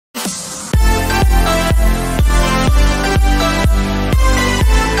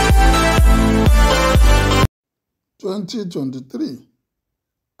2023,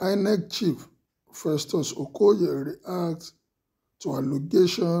 Inec Chief Festus Okoye reacts to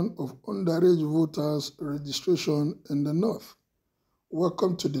allegation of underage voters registration in the North.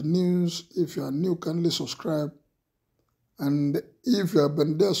 Welcome to the news. If you are new, kindly subscribe. And if you have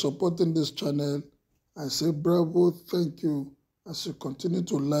been there supporting this channel, I say bravo, thank you, as you continue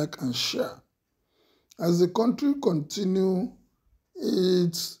to like and share. As the country continues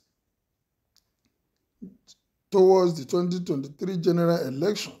its towards the 2023 general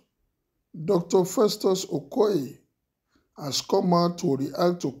election, Dr. Festus Okoye has come out to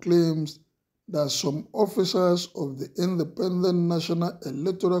react to claims that some officers of the Independent National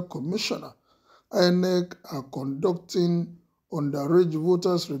Electoral Commissioner, Inec, are conducting underage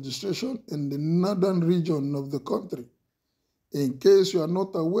voters registration in the northern region of the country. In case you are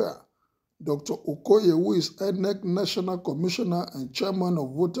not aware, Dr. Okoye, who is Inec National Commissioner and Chairman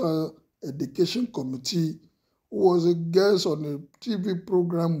of Voter Education Committee, who was a guest on a TV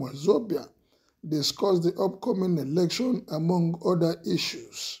program Wazobia, discussed the upcoming election among other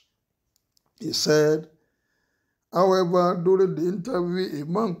issues. He said, however, during the interview, a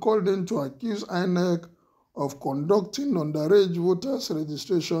man called in to accuse INEC of conducting underage voters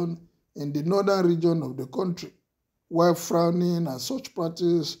registration in the northern region of the country, while frowning at such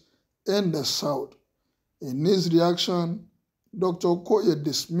practice in the south. In his reaction, Dr. Okoye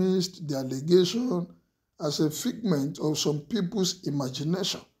dismissed the allegation as a figment of some people's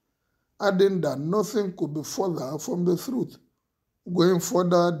imagination, adding that nothing could be further from the truth. Going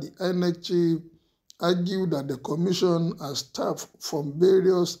further, the INEC chief argued that the commission has staff from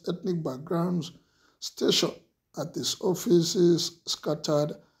various ethnic backgrounds stationed at its offices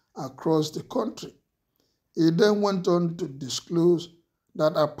scattered across the country. He then went on to disclose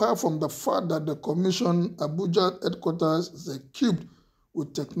that apart from the fact that the commission Abuja headquarters is equipped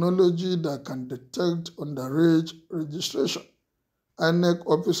with technology that can detect underage registration, INEC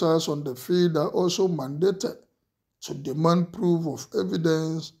officers on the field are also mandated to demand proof of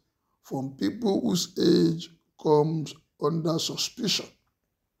evidence from people whose age comes under suspicion.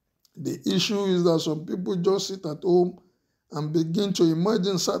 The issue is that some people just sit at home and begin to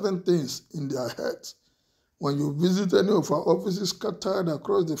imagine certain things in their heads. When you visit any of our offices scattered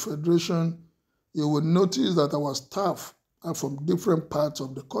across the Federation, you will notice that our staff are from different parts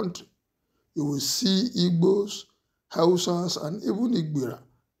of the country. You will see Igbos, Hausas, and even Igbira,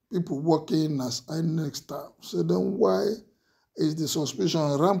 people working as INEC staff. So then why is the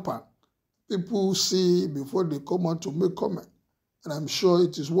suspicion rampant? People see before they come out to make comment. And I'm sure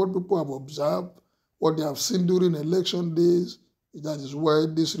it is what people have observed, what they have seen during election days. That is why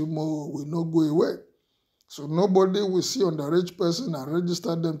this rumor will not go away. So nobody will see underage person and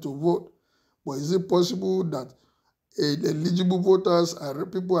register them to vote. But is it possible that eligible voters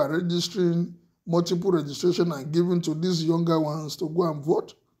people are registering multiple registration and giving to these younger ones to go and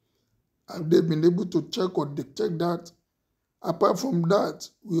vote? Have they been able to check or detect that? Apart from that,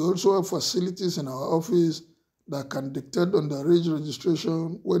 we also have facilities in our office that can detect underage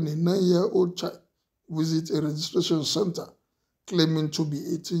registration when a 9-year-old child visits a registration center claiming to be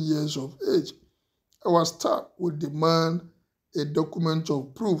 18 years of age. Our staff will demand a document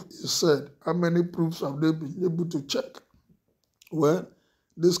of proof, he said. How many proofs have they been able to check? Well,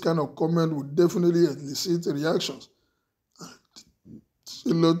 this kind of comment would definitely elicit reactions. A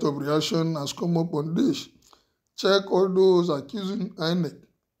lot of reaction has come up on this. Check all those accusing INEC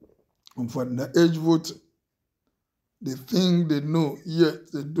of underage voting. They think they know, yet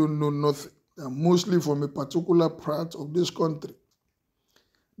they don't know nothing. They are mostly from a particular part of this country.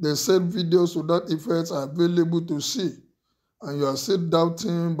 They said videos to that effect are available to see, and you are still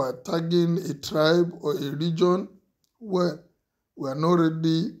doubting by tagging a tribe or a region. Well, we are not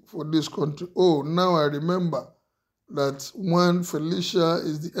ready for this country. Oh, now I remember that one Felicia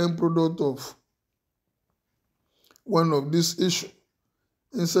is the end product of one of these issues.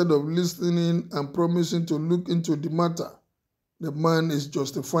 Instead of listening and promising to look into the matter, the man is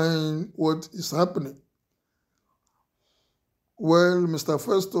justifying what is happening. Well, Mr.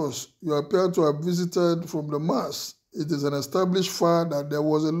 Festus, you appear to have visited from the mass. It is an established fact that there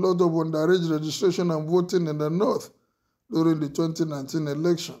was a lot of underage registration and voting in the North during the 2019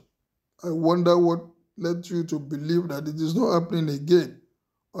 election. I wonder what led you to believe that it is not happening again,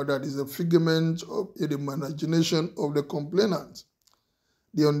 or that it is a figment of the imagination of the complainant.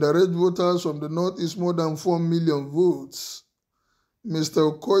 The underage voters from the North is more than 4 million votes.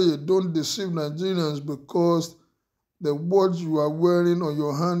 Mr. Okoye, don't deceive Nigerians because the watch you are wearing on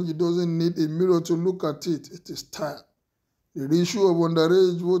your hand, you doesn't need a mirror to look at it. It is time. The issue of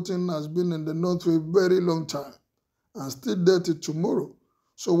underage voting has been in the North for a very long time and still there till tomorrow.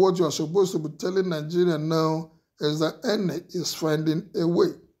 So what you are supposed to be telling Nigerians now is that Inec is finding a way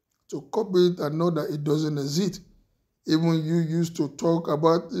to copy it and know that it doesn't exist. Even you used to talk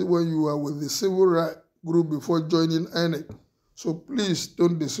about it when you were with the civil rights group before joining Inec. So please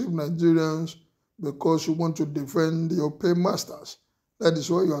don't deceive Nigerians because you want to defend your paymasters. That is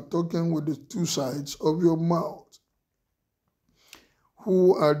why you are talking with the two sides of your mouth.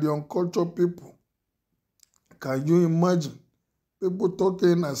 Who are the uncultured people? Can you imagine? People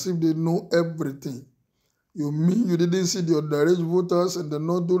talking as if they know everything. You mean you didn't see the underage voters in the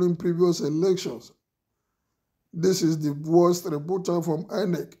North during previous elections? This is the worst reporter from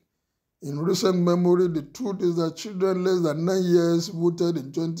Inec. In recent memory, the truth is that children less than 9 years voted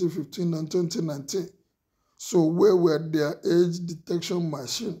in 2015 and 2019. So where were their age detection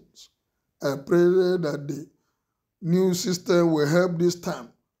machines? I pray that the new system will help this time.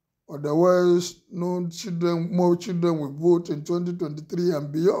 Otherwise, more children will vote in 2023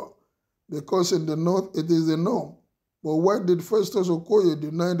 and beyond. Because in the North, it is the norm. But why did Festus Okoye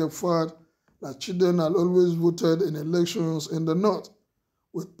deny the fact that children had always voted in elections in the North,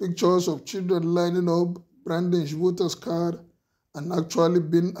 with pictures of children lining up, branding voters' card, and actually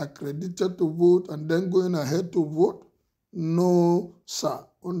being accredited to vote and then going ahead to vote? No, sir.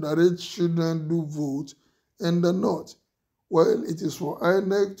 Underage children do vote in the North. Well, it is for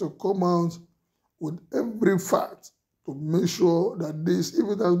Inec to come out with every fact to make sure that this, if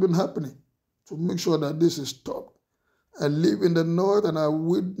it has been happening, to make sure that this is stopped. I live in the North and I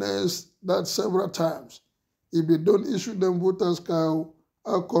witnessed that several times. If they don't issue them voters' card,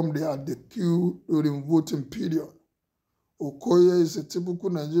 how come they are at the queue during voting period? Okoye is a typical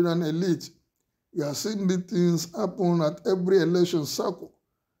Nigerian elite. We are seeing these things happen at every election cycle.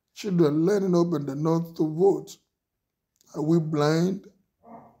 Children lining up in the North to vote. Are we blind?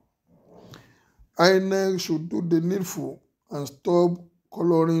 INEC should do the needful and stop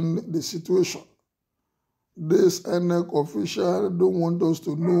coloring the situation. This INEC official don't want us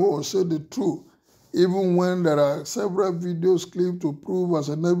to know or say the truth, even when there are several videos clipped to prove as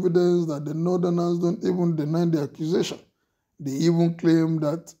an evidence that the Northerners don't even deny the accusation. They even claim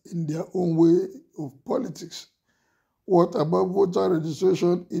that in their own way of politics. What about voter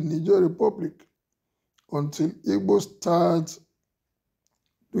registration in Niger Republic? Until Igbo starts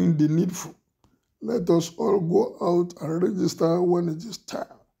doing the needful, let us all go out and register when it is time.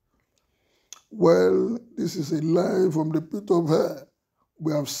 Well, this is a lie from the pit of hell.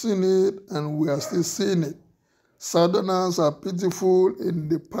 We have seen it and we are still seeing it. Southerners are pitiful. In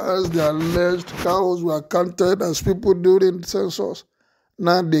the past, the alleged cows were counted as people during the census.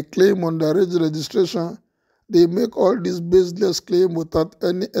 Now they claim underage registration. They make all these baseless claims without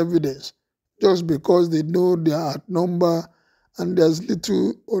any evidence, just because they know they are outnumbered and there's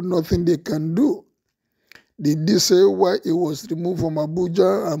little or nothing they can do. Did they say why it was removed from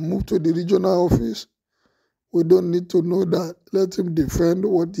Abuja and moved to the regional office? We don't need to know that. Let him defend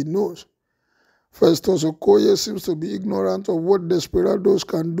what he knows. Festus Okoye seems to be ignorant of what desperados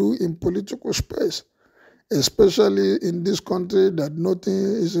can do in political space, especially in this country that nothing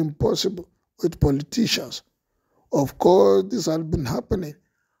is impossible with politicians. Of course, this has been happening.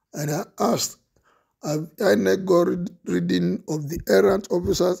 And I asked, have INEC got reading of the errant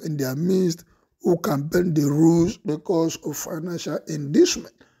officers in their midst who can bend the rules because of financial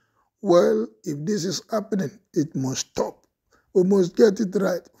inducement? Well, if this is happening, it must stop. We must get it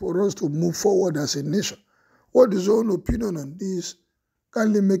right for us to move forward as a nation. What is your own opinion on this?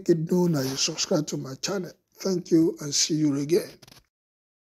 Kindly make it known as you subscribe to my channel. Thank you and see you again.